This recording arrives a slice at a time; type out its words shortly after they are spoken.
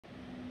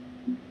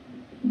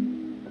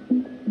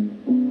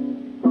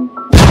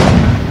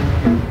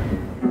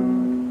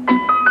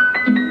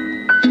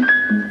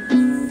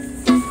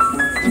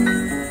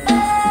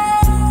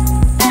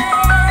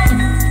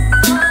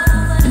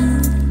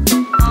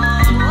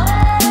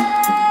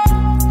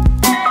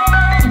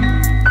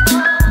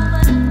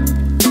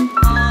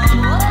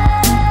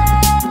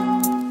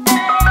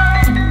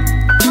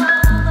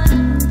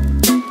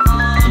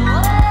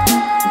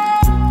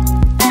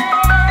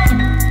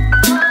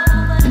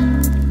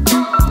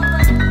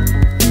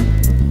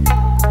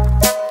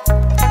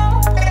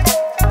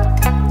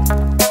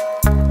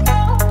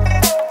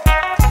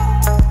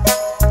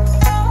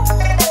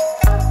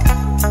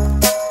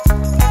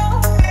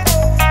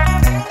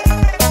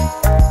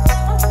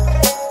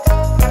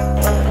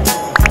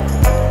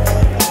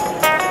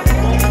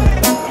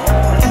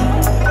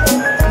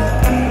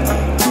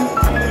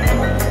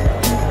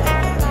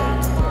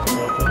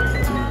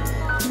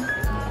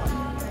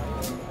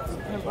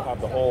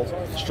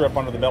strip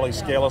under the belly,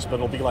 scaleless, but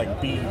it'll be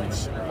like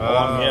beads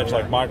along the edge,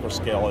 like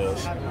microscale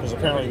is. Because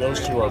apparently those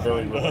two are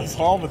very released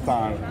all the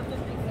time.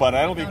 But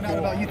that'll be cool.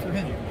 About you through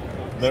him.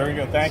 There you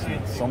go. Thank you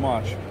so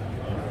much.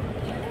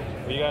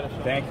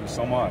 Thank you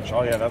so much.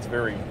 Oh yeah, that's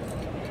very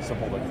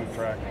simple to keep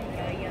track.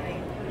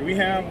 Do we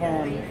have?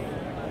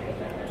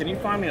 Can you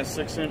find me a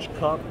 6-inch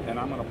cup? And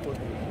I'm gonna put.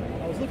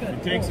 I was looking at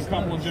it takes a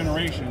couple of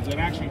generations. It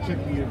actually took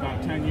me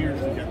about 10 years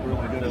to get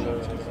really good at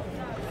those.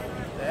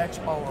 the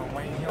Expo or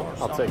Wayne Hill or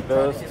something. I'll take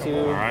those two.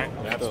 All right,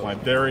 that's my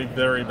very,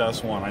 very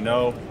best one. I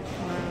know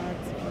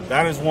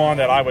that is one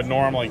that I would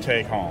normally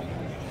take home.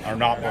 Or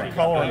not bring.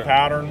 Color and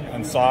pattern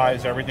and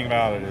size, everything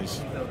about it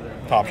is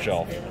top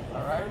shelf.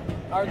 All right.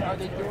 Are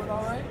they doing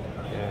all right?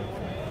 Yeah.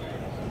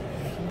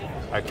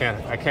 I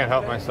can't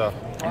help myself.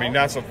 I mean,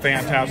 that's a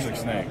fantastic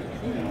snake.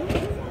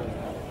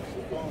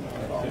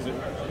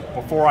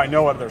 Before I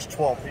know it, there's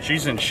 12 people.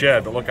 She's in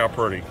shed, but look how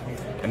pretty.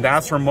 And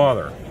that's her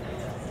mother.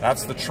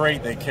 That's the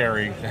trait they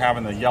carry,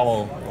 having the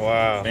yellow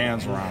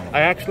bands around them. I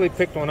actually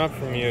picked one up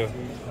from you.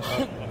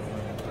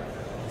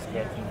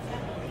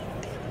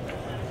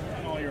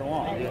 All year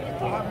long.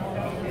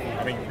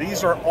 I mean,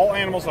 these are all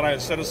animals that I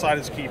had set aside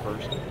as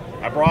keepers.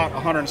 I brought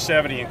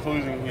 170,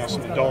 including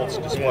some adults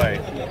to display.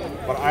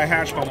 But I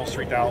hatched almost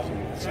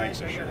 3,000 snakes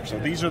this year. So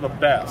these are the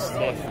best,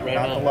 not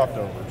the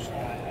leftovers.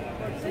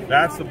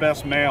 That's the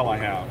best male I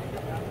have.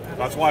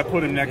 That's why I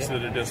put him next to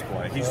the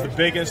display. He's the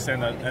biggest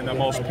and the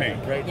most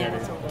pink.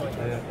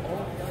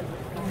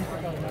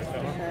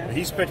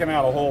 He's picking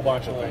out a whole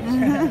bunch of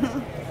things.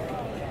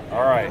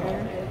 All right.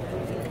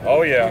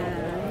 Oh yeah.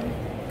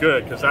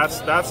 Good, because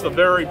that's the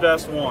very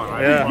best one.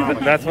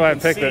 That's why I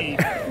picked it.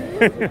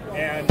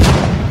 And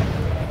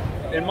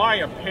in my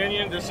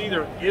opinion, this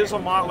either is a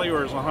motley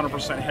or is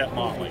 100% het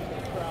motley.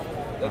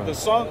 The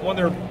sun, when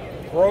they're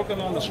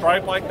broken on the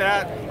stripe like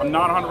that, I'm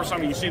not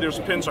 100%. You see there's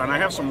a pinstripe, and I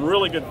have some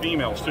really good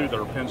females too that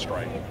are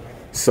pinstripe.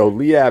 So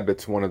Lee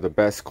Abbott's one of the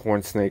best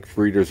corn snake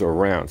breeders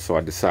around, so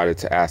I decided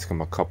to ask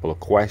him a couple of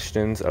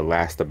questions. It'll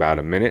last about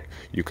a minute.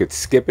 You could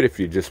skip it if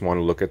you just want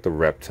to look at the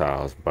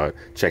reptiles, but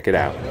check it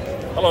out.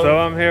 Hello. So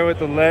I'm here with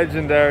the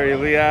legendary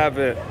Lee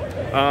Abbott.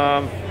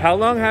 How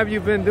long have you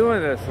been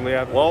doing this, Lee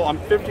Abbott? Well, I'm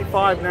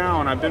 55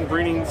 now, and I've been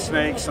breeding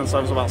snakes since I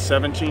was about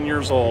 17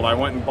 years old. I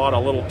went and bought a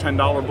little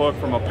 $10 book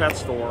from a pet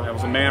store. It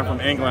was a man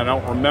from England. I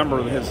don't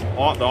remember the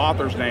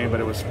author's name, but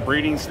it was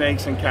Breeding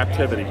Snakes in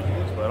Captivity.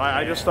 But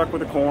I just stuck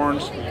with the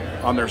corns.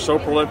 They're so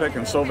prolific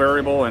and so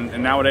variable, and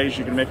nowadays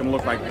you can make them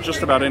look like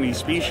just about any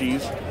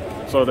species.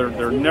 So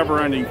they're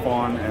never-ending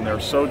fun, and they're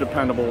so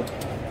dependable,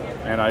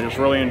 and I just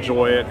really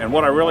enjoy it. And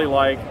what I really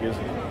like is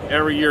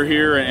every year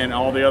here and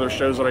all the other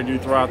shows that I do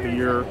throughout the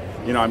year,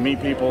 I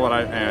meet people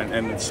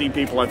and see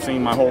people I've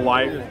seen my whole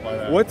life.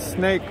 What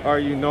snake are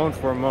you known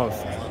for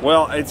most?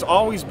 Well, it's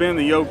always been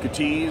the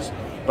Yoketees,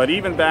 but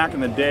even back in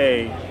the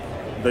day,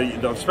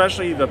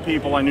 especially the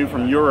people I knew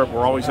from Europe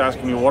were always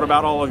asking me, what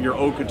about all of your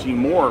Okatee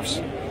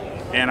morphs?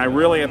 And I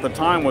really, at the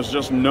time, was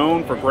just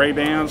known for gray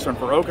bands and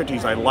for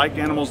Okatees. I liked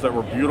animals that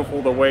were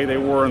beautiful the way they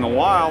were in the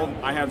wild.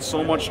 I had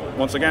so much,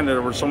 once again,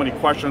 there were so many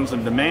questions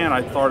and demand,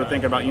 I started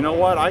thinking about, you know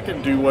what, I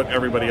could do what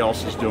everybody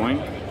else is doing.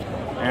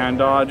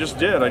 And I just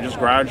did. I just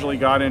gradually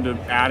got into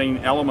adding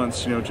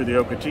elements, to the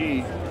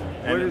Okatee.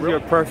 What is your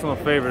personal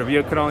favorite? If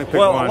you could only pick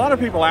one. one. A lot of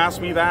people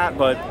ask me that,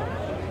 but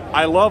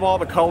I love all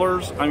the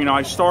colors. I mean,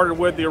 I started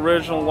with the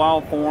original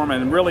wild form,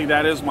 and really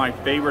that is my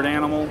favorite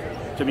animal.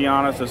 To be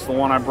honest, it's the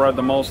one I bred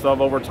the most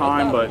of over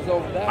time, but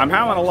I'm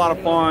having a lot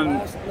of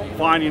fun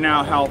finding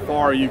out how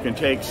far you can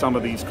take some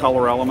of these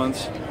color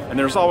elements. And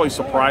there's always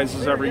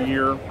surprises every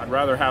year. I'd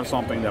rather have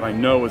something that I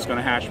know is going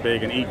to hatch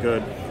big and eat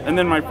good. And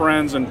then my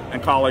friends and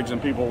colleagues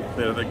and people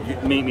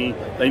that meet me,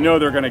 they know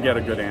they're going to get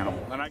a good animal.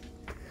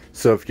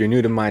 So if you're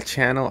new to my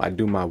channel, I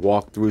do my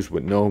walkthroughs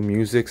with no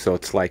music, so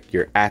it's like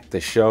you're at the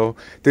show.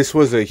 This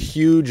was a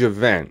huge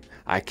event.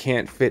 I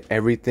can't fit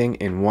everything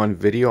in one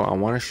video. I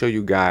want to show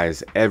you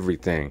guys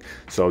everything.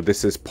 So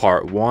this is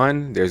part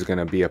 1. There's going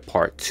to be a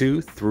part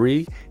 2,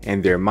 3,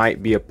 and there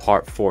might be a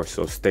part 4.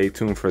 So stay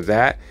tuned for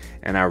that.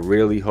 And I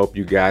really hope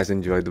you guys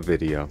enjoy the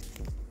video.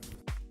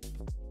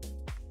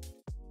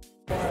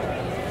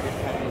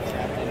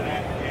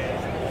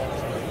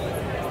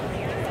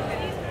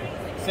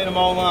 Seen them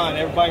online.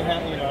 Everybody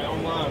had,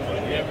 online,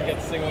 but we haven't got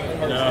to see one in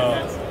person.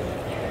 No.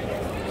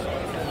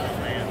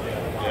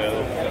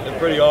 Yeah, they're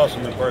pretty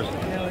awesome in person.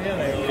 Hell yeah,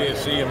 they are. You can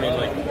see,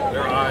 like,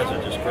 their eyes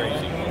are just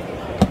crazy.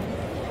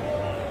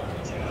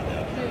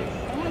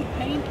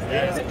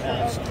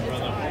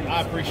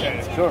 I appreciate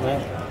it. Sure,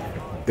 man.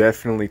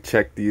 Definitely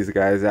check these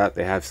guys out.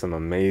 They have some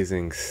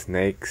amazing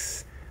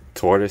snakes,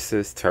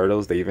 tortoises,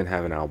 turtles. They even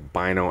have an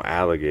albino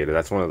alligator.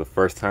 That's one of the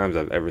first times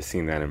I've ever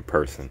seen that in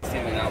person.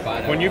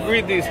 When you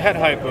breed these het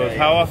hypos,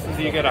 how often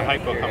do you get a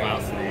hypo come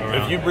out?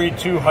 If you breed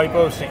 2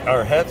 hypos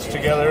or hets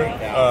together,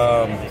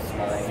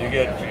 you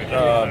get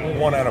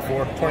 1 out of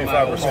 4,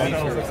 25%.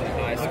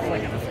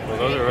 Well,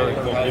 those are really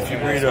cool. If you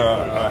breed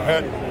a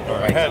het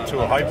or a het to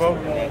a hypo,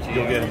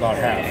 you'll get about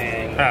half.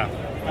 Half.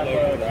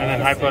 And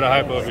then hypo to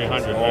hypo would be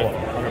 100, right?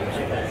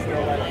 100%.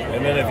 And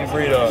And then if you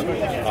breed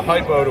a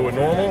hypo to a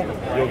normal,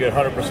 you'll get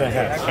 100%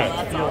 hets.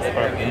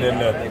 And then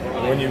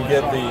when you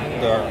get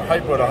the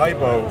hypo to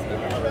hypo,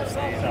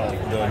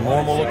 the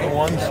normal looking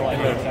ones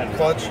in the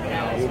clutch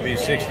will be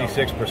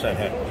 66%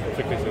 het.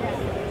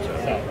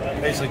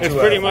 Basically, It's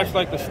pretty much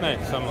like the snake,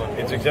 similar.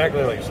 It's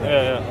exactly like snake.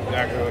 Yeah, yeah.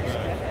 Exactly like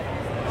snake.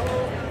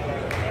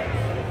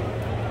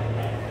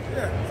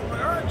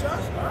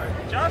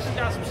 Josh has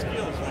got some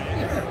skills, man.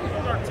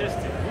 He's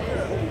artistic.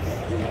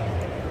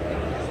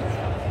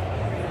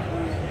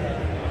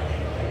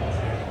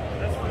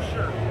 That's for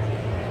sure.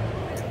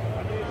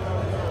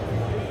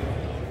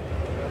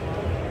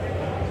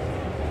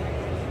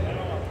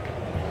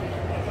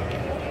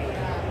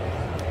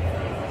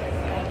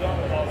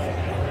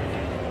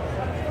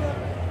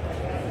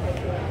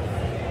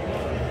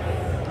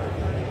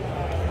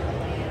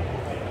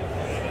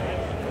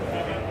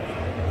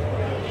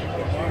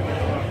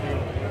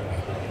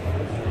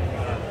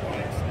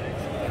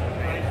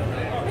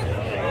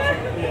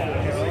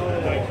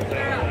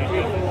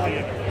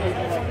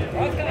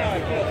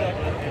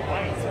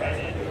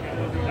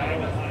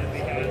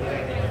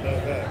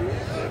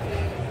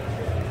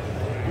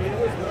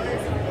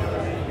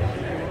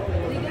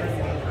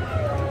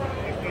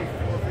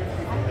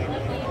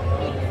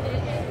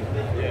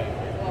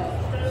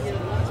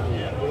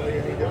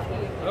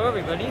 Hello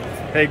everybody.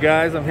 Hey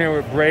guys, I'm here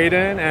with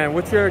Braden, and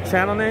what's your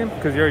channel name?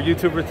 Because you're a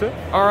YouTuber too?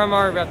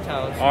 RMR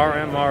Reptiles.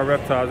 RMR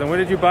Reptiles. And what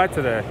did you buy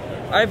today?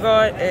 I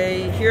got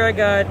I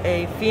got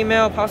a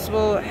female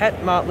possible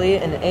het motley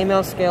and an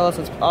male scale,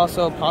 so it's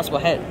also a possible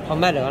het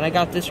palmetto, and I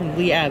got this from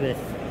Lee Abbott.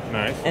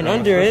 Nice. And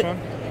under it,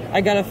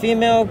 I got a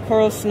female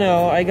coral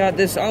snow. I got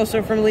this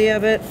also from Lee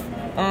Abbott,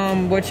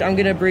 which I'm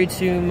gonna breed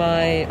to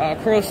my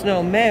coral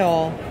snow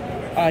male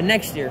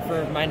next year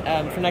for my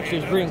for next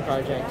year's breeding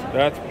project.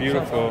 That's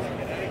beautiful.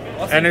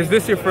 And is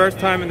this your first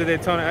time in the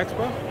Daytona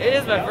Expo? It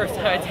is my first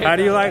time. How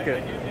do you like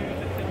it?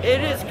 It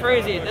is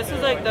crazy. This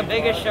is like the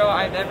biggest show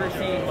I've ever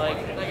seen. Like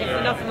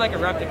it's nothing like a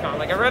Repticon.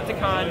 Like a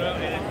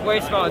Repticon,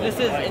 way smaller. This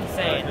is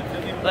insane.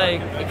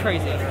 Like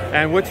crazy.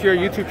 And what's your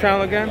YouTube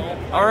channel again?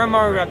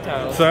 RMR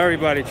Reptiles. So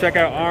everybody, check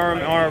out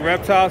RMR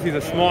Reptiles. He's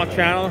a small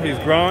channel. He's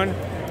growing,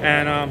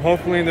 and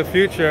hopefully in the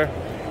future,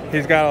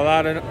 he's got a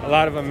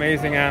lot of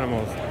amazing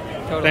animals.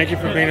 Totally. Thank you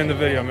for being in the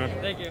video, man.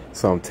 Thank you.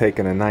 So I'm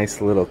taking a nice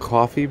little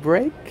coffee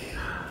break.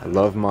 I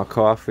love my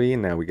coffee.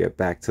 Now we get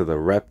back to the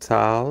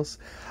reptiles.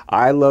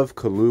 I love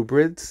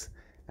colubrids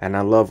and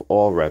I love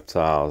all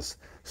reptiles.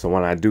 So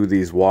when I do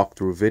these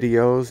walkthrough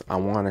videos, I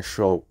want to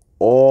show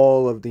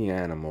all of the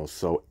animals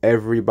so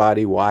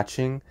everybody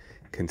watching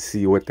can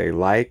see what they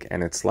like,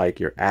 and it's like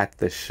you're at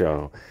the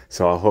show.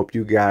 So I hope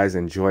you guys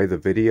enjoy the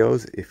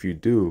videos. If you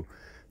do,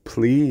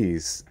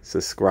 please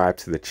subscribe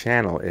to the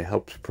channel. It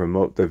helps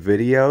promote the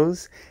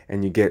videos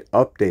and you get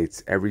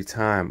updates every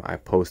time I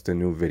post a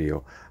new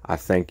video. I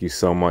thank you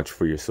so much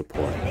for your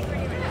support.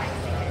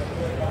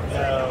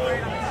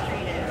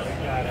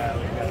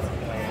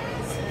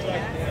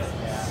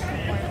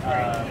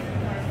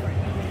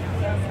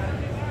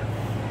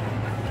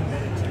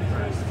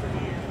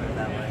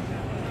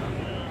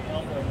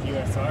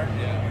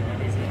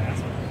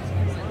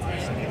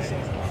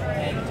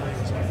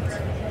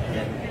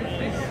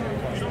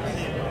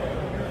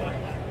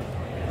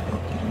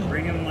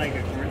 Bring him like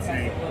a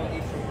cornsnake.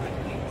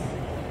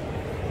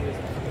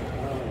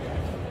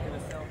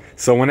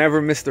 So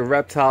whenever Mr.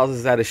 Reptiles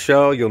is at a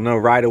show, you'll know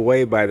right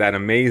away by that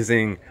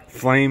amazing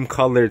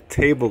flame-colored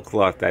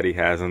tablecloth that he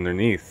has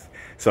underneath.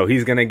 So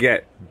he's gonna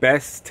get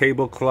best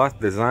tablecloth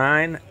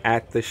design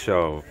at the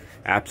show.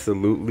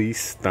 Absolutely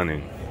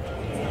stunning.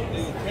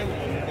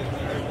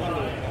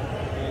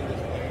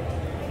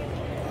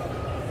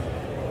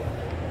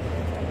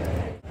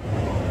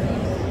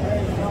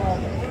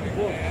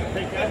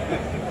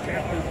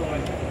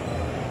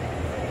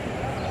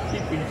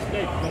 Keeping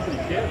snake, nobody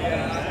cares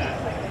about that.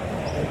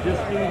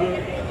 Just do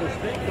the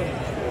snake from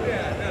the store.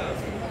 Yeah, no.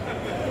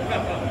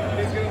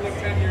 He's gonna look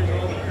 10 years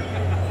older.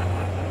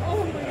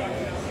 Oh my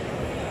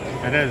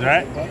gosh. It is,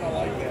 right? I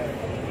like that.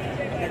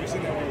 I've never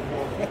seen that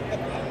before.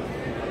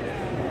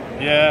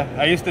 Yeah,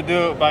 I used to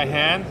do it by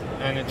hand,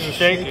 and it's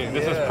shaking.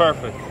 This is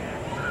perfect.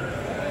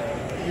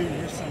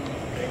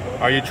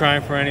 Are you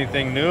trying for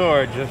anything new,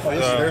 or just...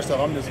 This is their stuff.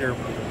 I'm just here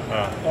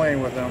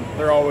playing with them.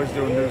 They're always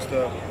doing new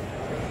stuff.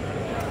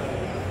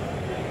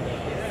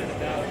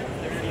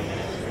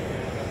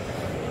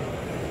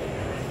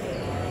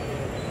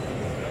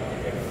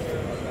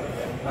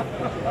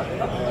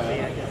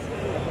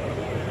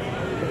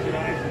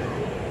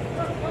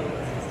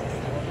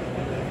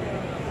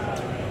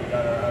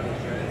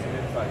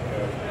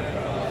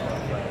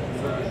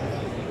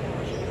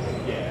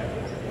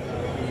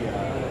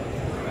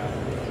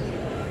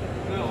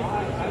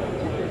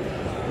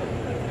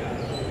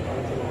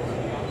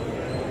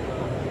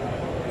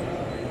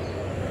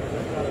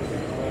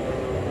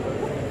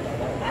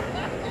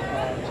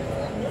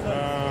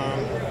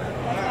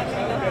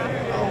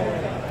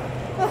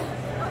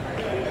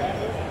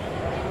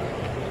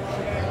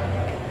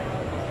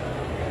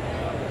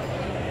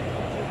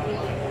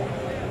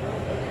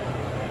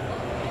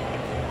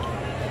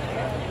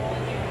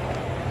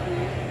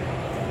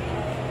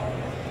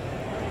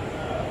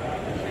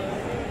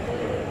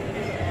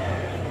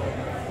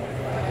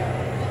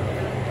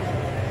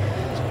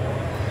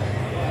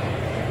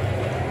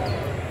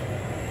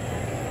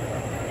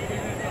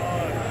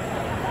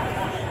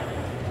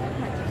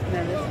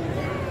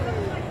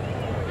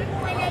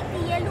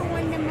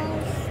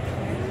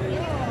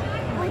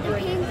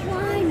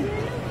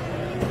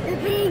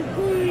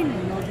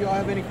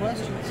 have any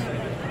questions.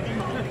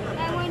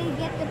 I want to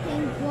get the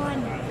pink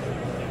one.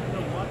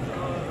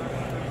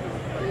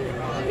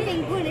 The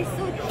pink one is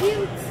so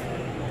cute.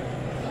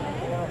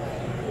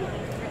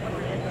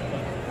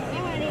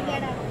 I want to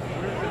get a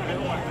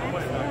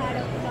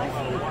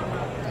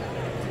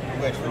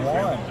Which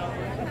one?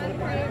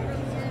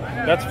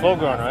 That's full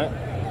grown, right?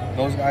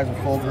 Those guys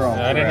are full grown.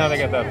 Yeah, I didn't know they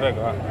get that big.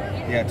 Huh?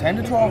 Yeah, 10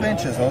 to 12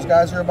 inches. Those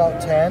guys are about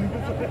 10.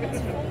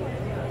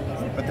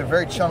 But they're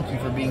very chunky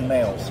for being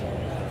males.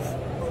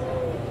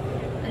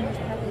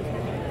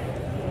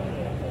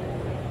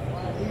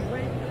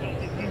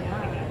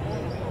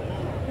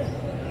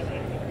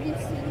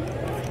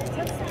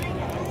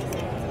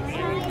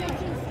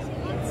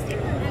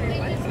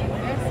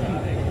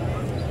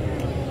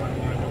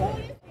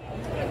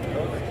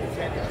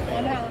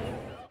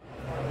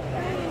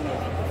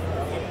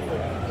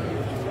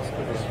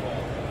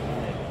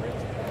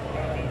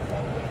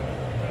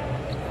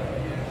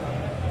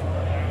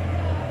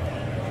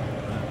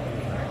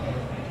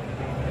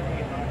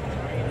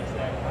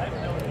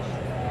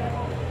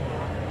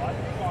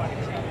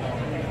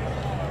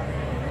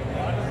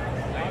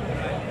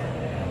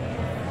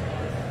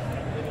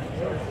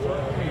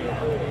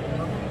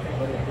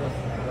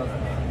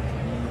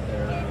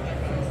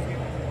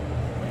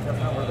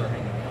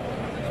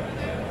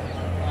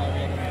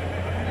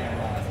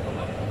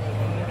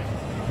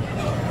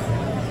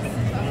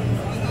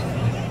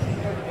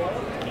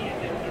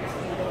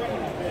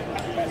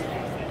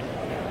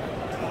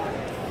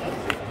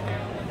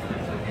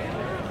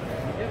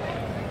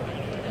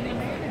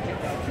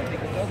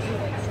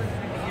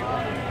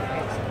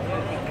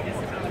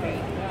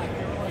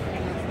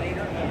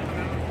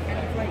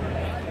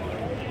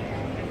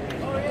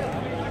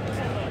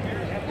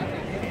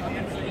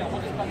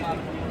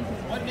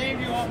 What name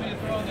do you want me to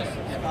throw this?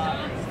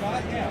 Scott?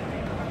 Scott? Yeah.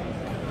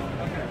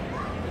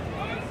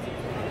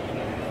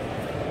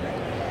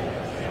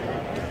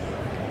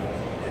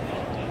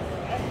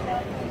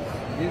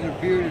 These are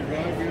bearded,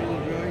 right?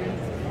 Bearded dragons?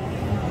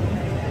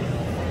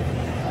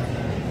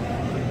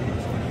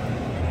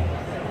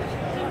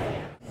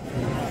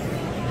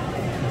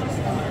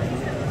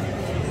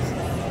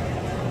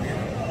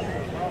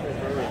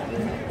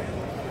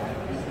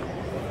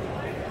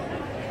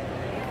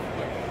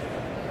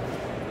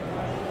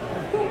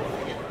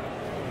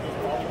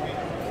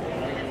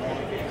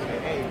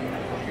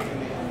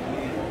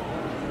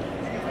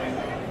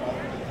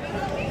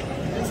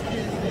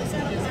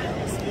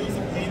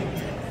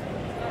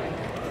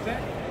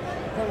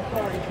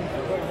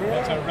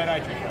 That's a red eye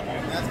tree.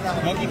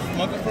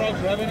 Monkey frogs,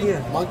 revenue?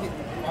 Yeah, monkey.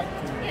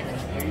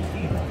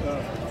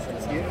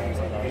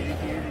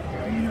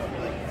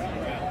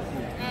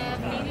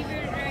 Baby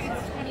bearded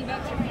dragons, $20.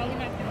 You're probably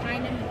not going to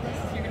find them. The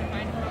places you're going to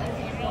find them are $8.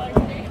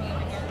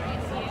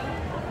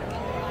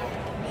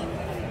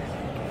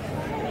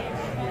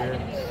 They're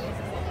going to be in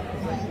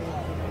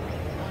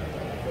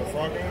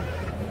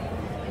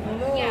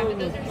your Yeah, but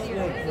those are serious.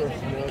 Yeah, those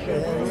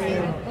are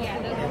serious.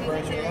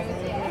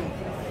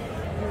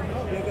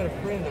 I got a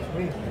friend that's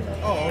me.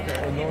 Oh, okay.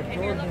 From North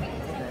Georgia.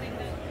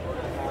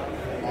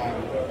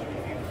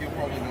 You'll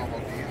probably know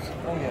about these.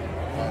 Oh, yeah.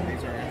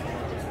 These are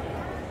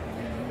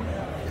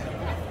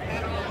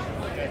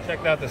I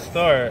checked out the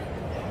store.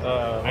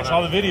 I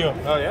saw the video.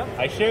 Oh yeah?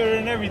 I shared it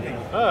and everything.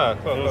 Oh,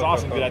 cool. It was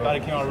awesome, dude. I thought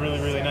it came out really,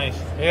 really nice.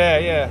 Yeah,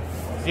 yeah.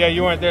 Yeah,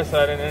 you weren't there, so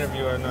I didn't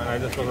interview or nothing. I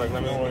just was like,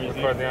 let me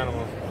record the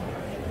animals.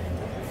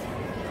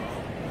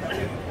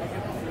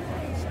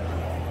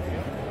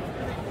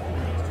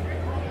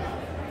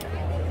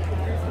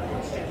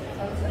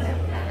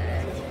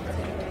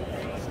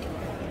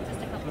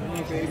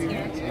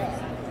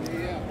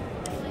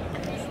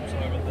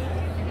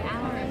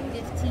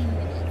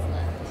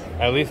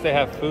 At least they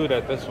have food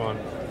at this one.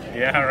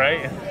 Yeah,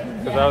 right?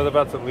 Because I was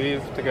about to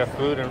leave to get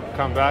food and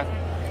come back.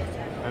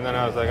 And then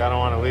I was like, I don't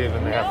want to leave,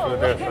 and they have food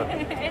there. So.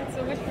 It's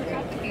so much more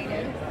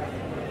complicated.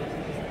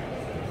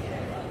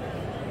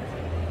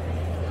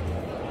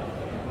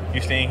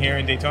 You staying here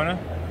in Daytona?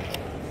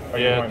 Or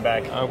you going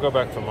back? I'll go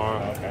back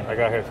tomorrow. Oh, okay. I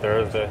got here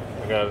Thursday.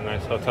 I got a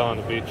nice hotel on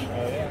the beach.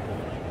 Oh, yeah.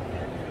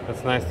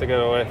 It's nice to get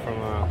away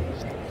from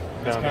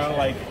It's kind of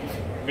like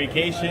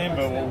vacation,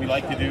 but what we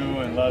like to do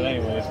and love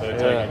anyway, so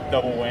it's like a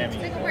double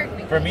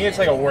whammy. For me, it's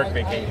like a work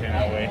vacation in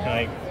a way.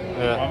 Like,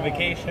 on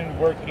vacation,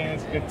 working,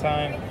 it's a good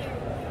time.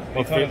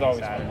 Daytona's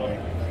always fun.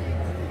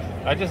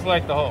 I just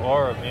like the whole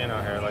aura of being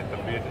out here, like the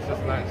beach. It's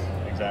just nice.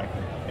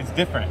 Exactly. It's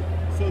different.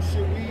 So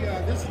should we,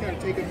 this is going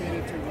to take a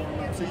minute to warm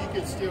up, so you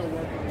can still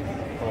work on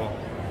it. Cool.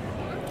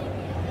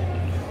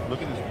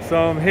 Look at this. So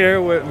I'm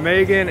here with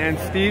Megan and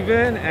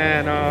Steven,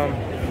 and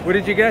what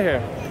did you get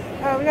here?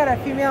 We got a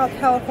female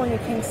California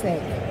king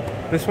snake.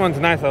 This one's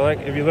nice. I like,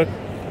 if you look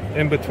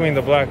in between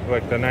the black,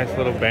 like the nice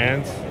little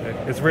bands,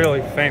 it's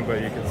really faint,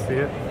 but you can see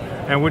it.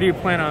 And what do you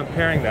plan on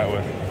pairing that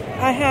with?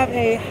 I have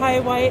a high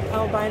white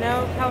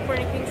albino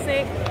California king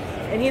snake,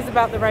 and he's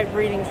about the right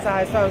breeding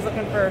size, so I was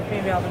looking for a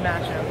female to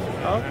match him.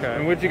 Okay.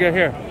 And what'd you get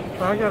here?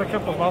 So I got a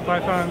couple of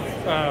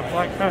ballpythons,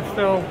 black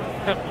pastel,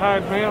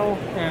 Reptile male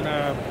and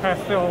a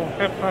pastel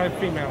Reptile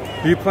female.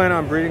 Do you plan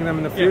on breeding them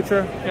in the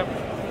future? Yep.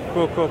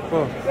 Cool, cool,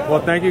 cool.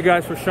 Well, thank you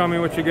guys for showing me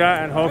what you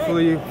got, and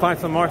hopefully you find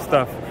some more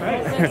stuff. All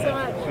right, thanks so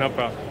much. No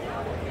problem.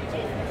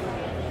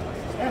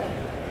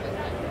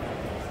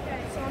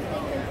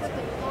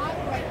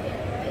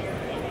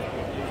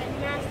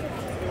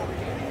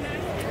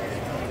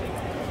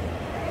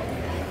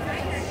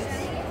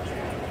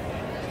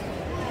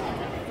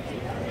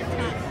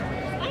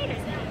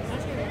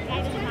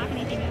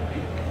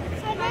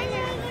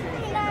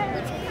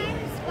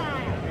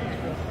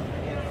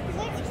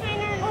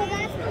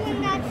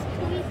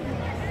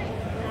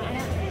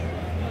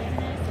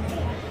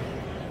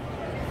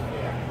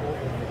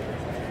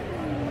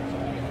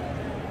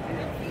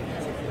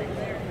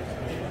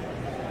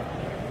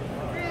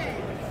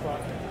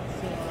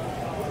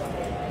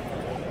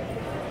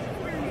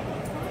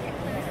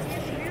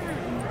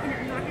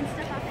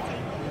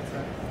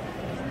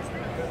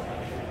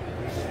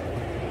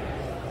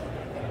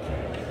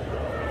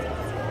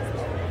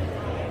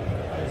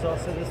 There's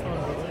also this one,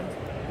 Woodland.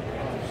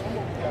 Some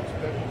of them got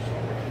special,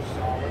 some are just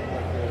solid,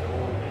 like the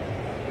old,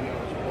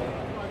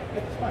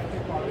 it's fine,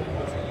 take about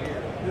almost a year.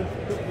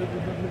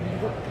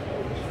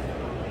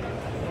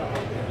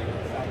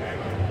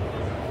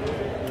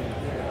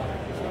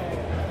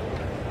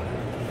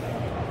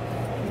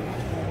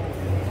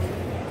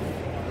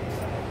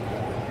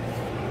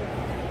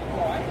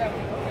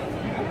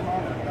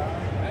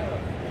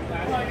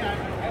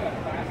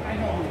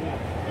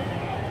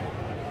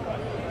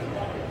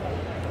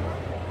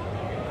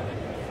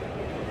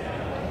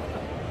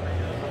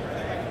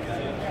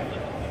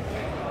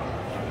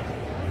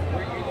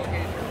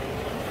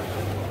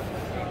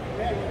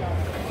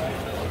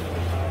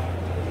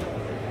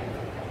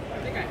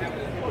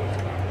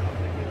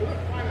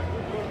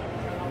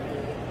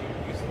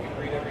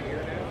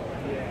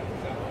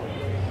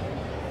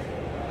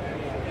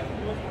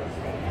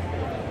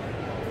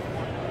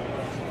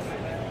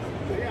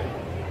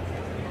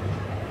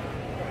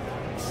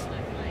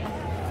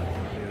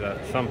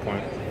 At some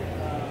point.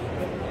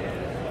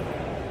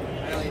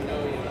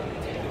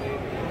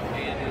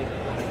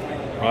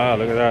 Wow,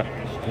 look at that.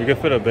 You could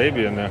fit a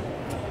baby in there.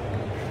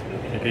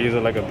 You could use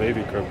it like a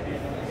baby crib.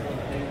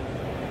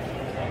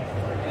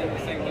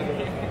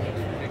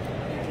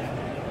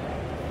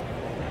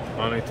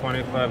 Only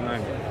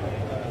 $25.90.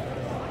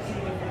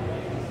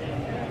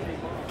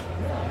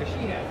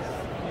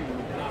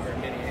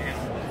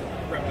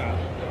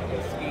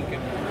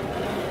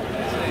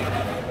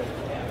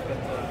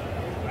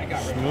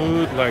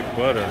 Smooth like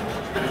butter.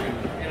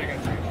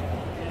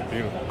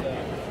 Beautiful.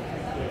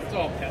 It's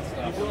all pet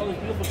stuff. You put all these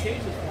beautiful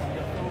cases for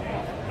them.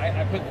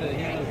 I put the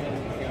handles in,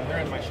 they're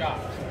in my shop.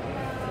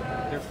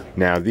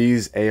 Now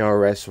these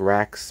ARS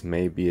racks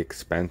may be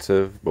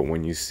expensive, but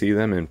when you see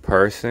them in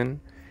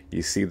person,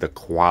 you see the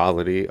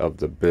quality of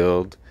the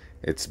build.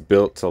 It's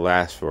built to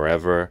last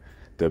forever.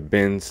 The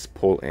bins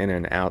pull in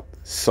and out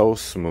so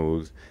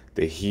smooth.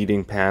 The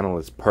heating panel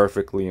is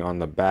perfectly on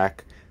the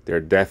back. They're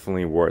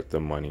definitely worth the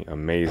money.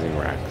 Amazing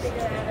racks.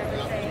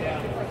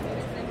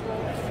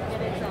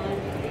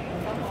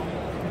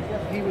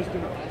 He was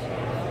doing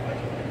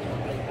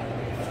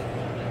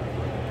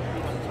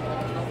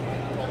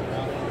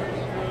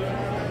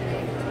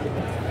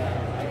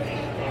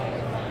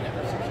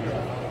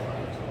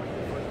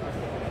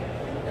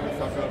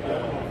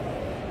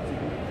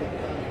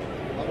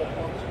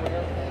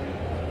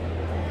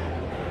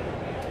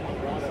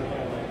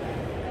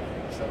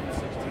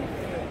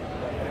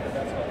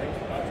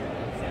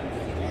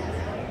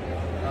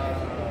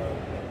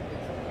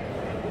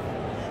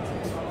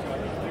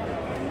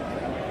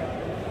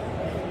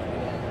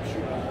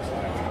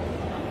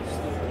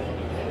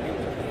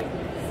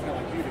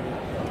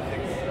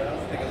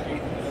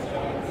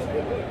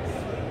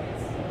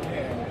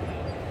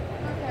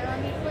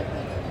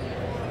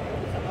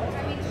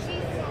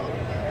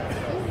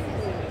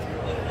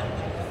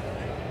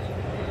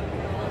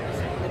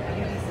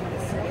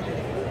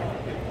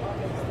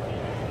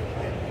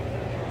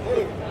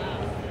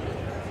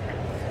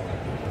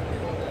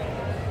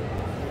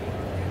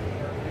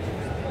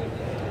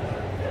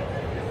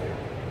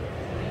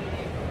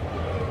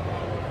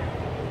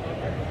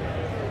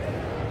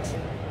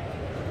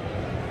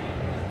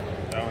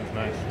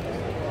Nice.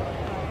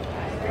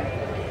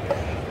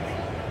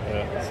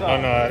 Yeah. Oh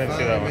no, I didn't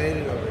see that one. Made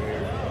it over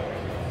here.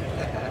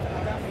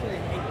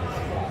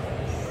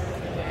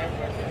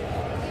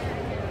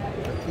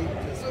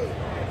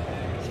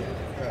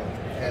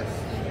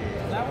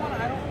 That one,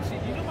 I don't see.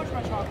 Do you know much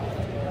about chocolate?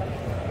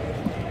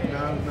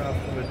 Not enough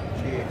with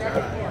GHI.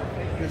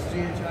 Because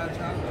GHI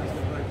chocolate is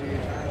like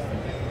GHI.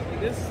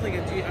 This is like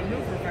a G. I'm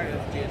known for a fact that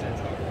it's GHI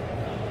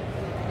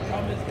chocolate.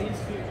 Problem is these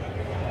two.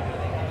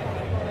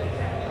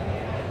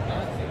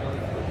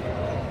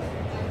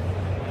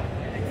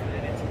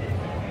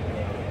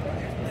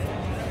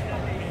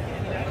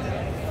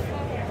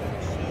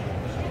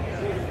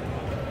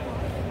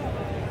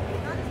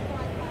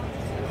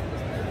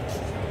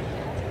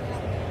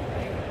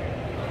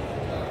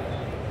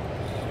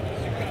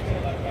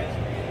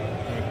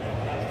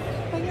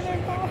 Look at their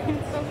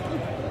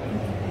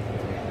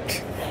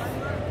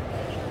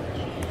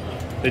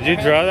Did you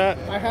draw that?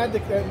 I had to.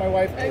 My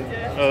wife did.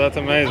 Oh, that's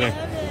amazing.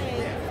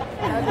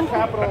 I had to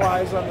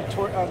capitalize on the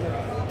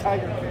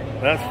Tiger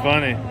King. That's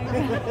funny.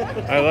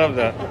 I love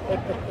that.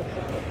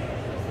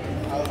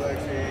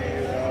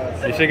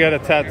 You should get a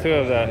tattoo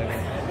of that.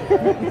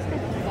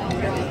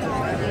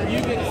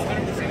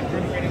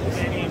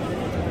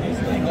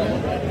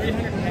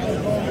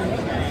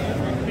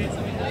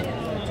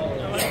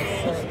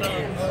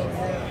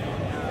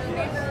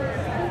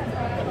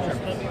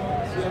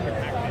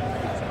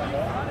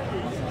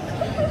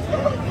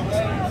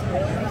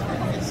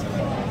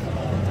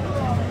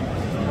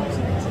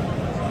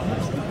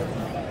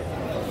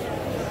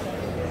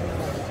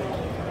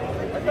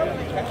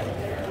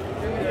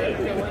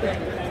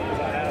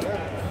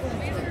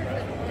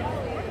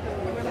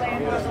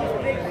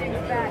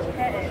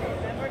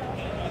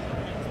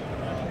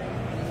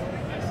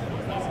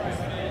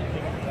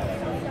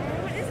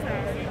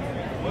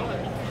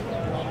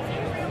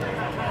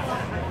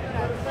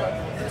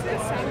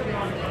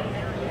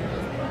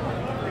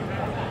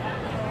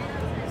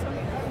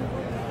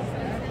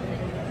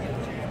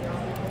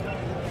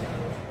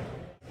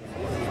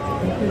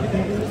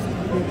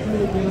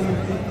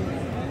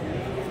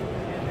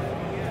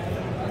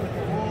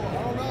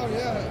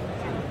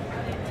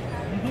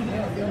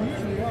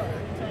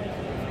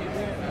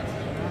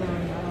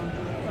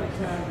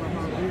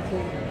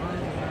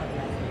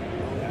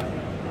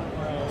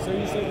 So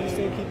you said you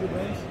still keep your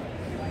brains?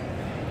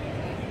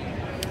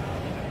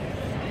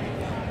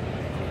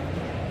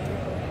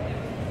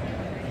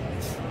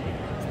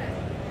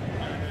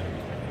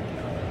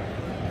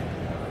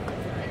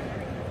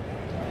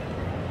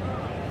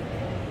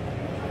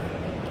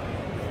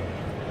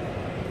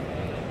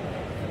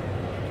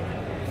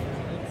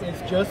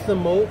 It's just the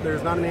molt.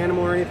 There's not an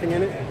animal or anything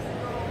in it.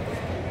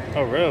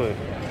 Oh, really?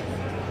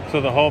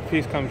 So the whole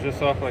piece comes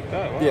just off like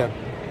that? Wow. Yeah.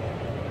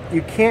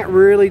 You can't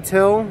really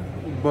tell,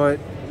 but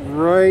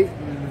right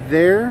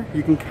there,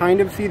 you can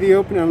kind of see the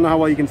opening. I don't know how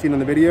well you can see it on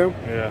the video.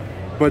 Yeah.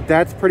 But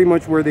that's pretty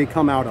much where they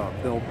come out of.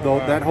 Wow.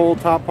 That whole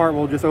top part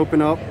will just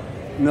open up,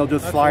 and they'll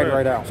just slide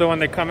right out. So when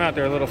they come out,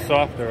 they're a little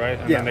softer, right?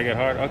 And yeah. then they get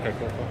hard? Okay,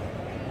 cool, cool.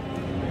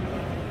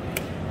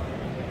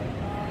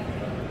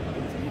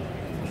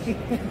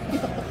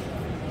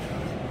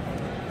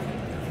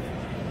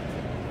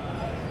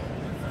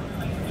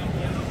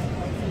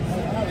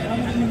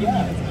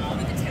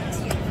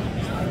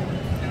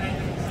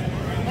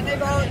 And they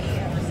go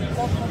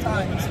multiple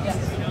times, yes.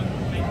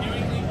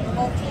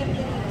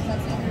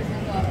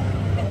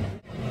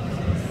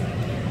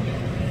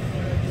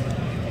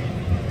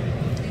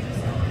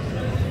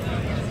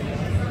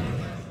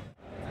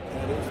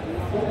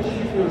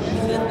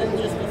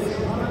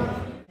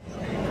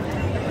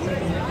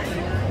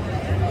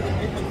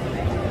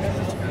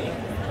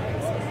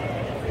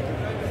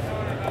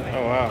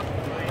 Oh, wow.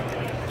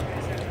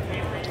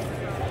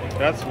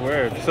 That's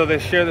weird. So they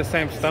share the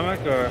same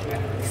stomach, or?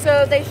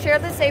 So they share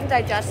the same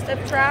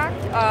digestive tract,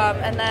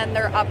 and then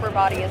their upper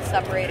body is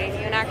separated. You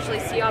can actually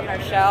see on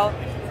their shell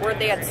where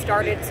they had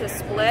started to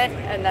split,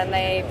 and then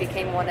they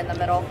became one in the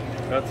middle.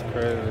 That's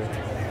crazy.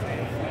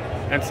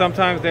 And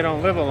sometimes they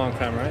don't live a long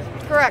time, right?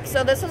 Correct.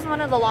 So this is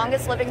one of the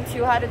longest living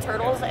two-headed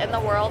turtles in the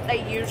world.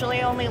 They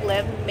usually only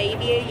live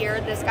maybe a year.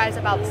 This guy's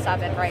about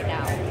 7 right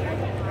now.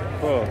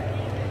 Cool.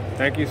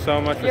 Thank you so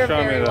much for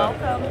showing me that. You're very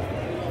welcome.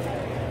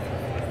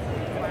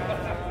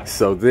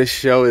 So this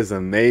show is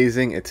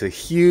amazing. It's a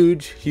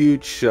huge,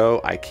 huge show.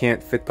 I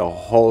can't fit the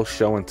whole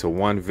show into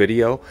one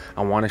video.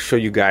 I want to show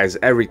you guys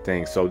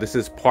everything. So this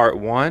is part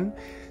 1.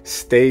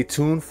 Stay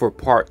tuned for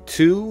part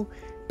 2.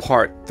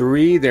 Part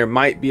 3, there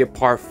might be a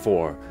part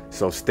 4.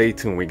 So stay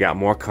tuned. We got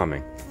more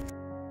coming.